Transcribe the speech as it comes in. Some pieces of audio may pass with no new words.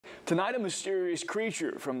Tonight, a mysterious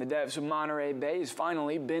creature from the depths of Monterey Bay has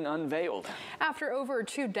finally been unveiled. After over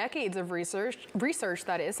 2 decades of research,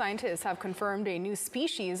 scientists have confirmed a new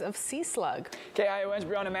species of sea slug. KION's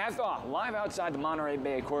Brianna Mathaw live outside the Monterey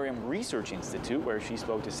Bay Aquarium Research Institute, where she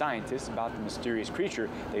spoke to scientists about the mysterious creature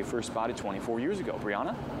they first spotted 24 years ago.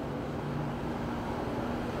 Brianna?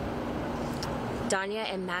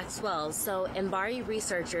 Danya and Maxwell. So MBARI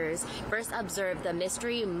researchers first observed the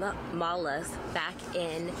mystery mollusk back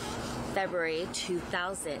in February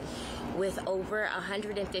 2000, with over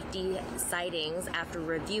 150 sightings after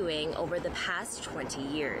reviewing over the past 20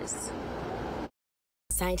 years.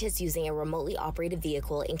 Scientists using a remotely operated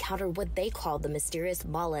vehicle encountered what they called the mysterious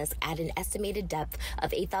mollusk at an estimated depth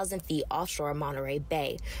of 8,000 feet offshore Monterey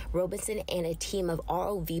Bay. Robinson and a team of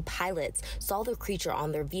ROV pilots saw the creature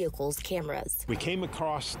on their vehicle's cameras. We came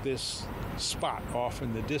across this spot off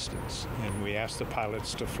in the distance, and we asked the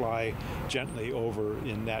pilots to fly gently over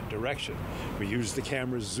in that direction. We used the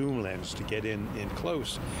camera's zoom lens to get in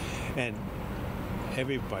close, and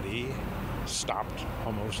everybody stopped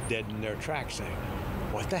almost dead in their tracks saying,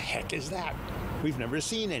 "What the heck is that? We've never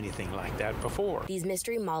seen anything like that before." These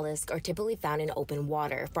mystery mollusks are typically found in open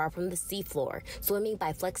water, far from the seafloor, swimming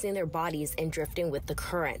by flexing their bodies and drifting with the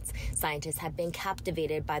currents. Scientists have been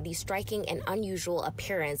captivated by the striking and unusual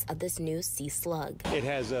appearance of this new sea slug. It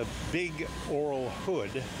has a big oral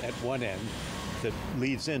hood at one end that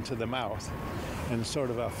leads into the mouth, and sort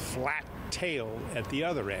of a flat tail at the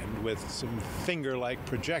other end with some finger-like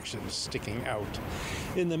projections sticking out.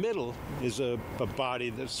 In the middle is a body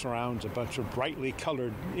that surrounds a bunch of brightly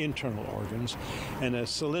colored internal organs and a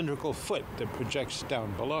cylindrical foot that projects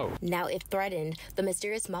down below. Now, if threatened, the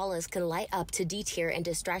mysterious mollusk can light up to deter and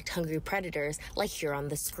distract hungry predators like here on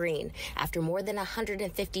the screen. After more than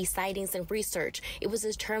 150 sightings and research, it was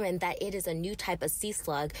determined that it is a new type of sea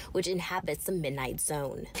slug which inhabits the midnight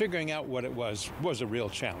zone. Figuring out what it was a real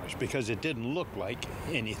challenge because it didn't look like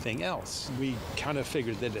anything else. We kind of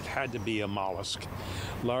figured that it had to be a mollusk,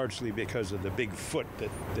 largely because of the big foot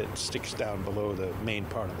that sticks down below the main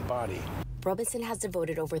part of the body. Robinson has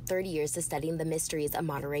devoted over 30 years to studying the mysteries of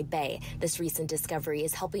Monterey Bay. This recent discovery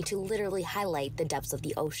is helping to literally highlight the depths of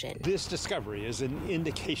the ocean. This discovery is an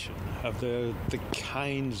indication of the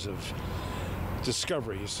kinds of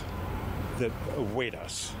discoveries that await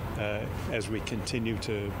us as we continue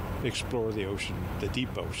to explore the ocean, the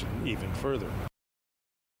deep ocean, even further.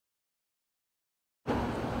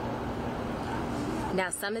 Now,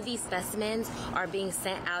 some of these specimens are being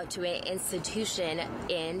sent out to an institution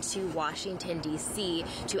into Washington, D.C.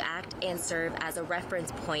 to act and serve as a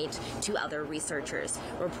reference point to other researchers.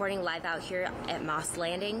 Reporting live out here at Moss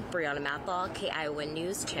Landing, Brianna Mathaw, KION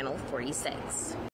News, Channel 46.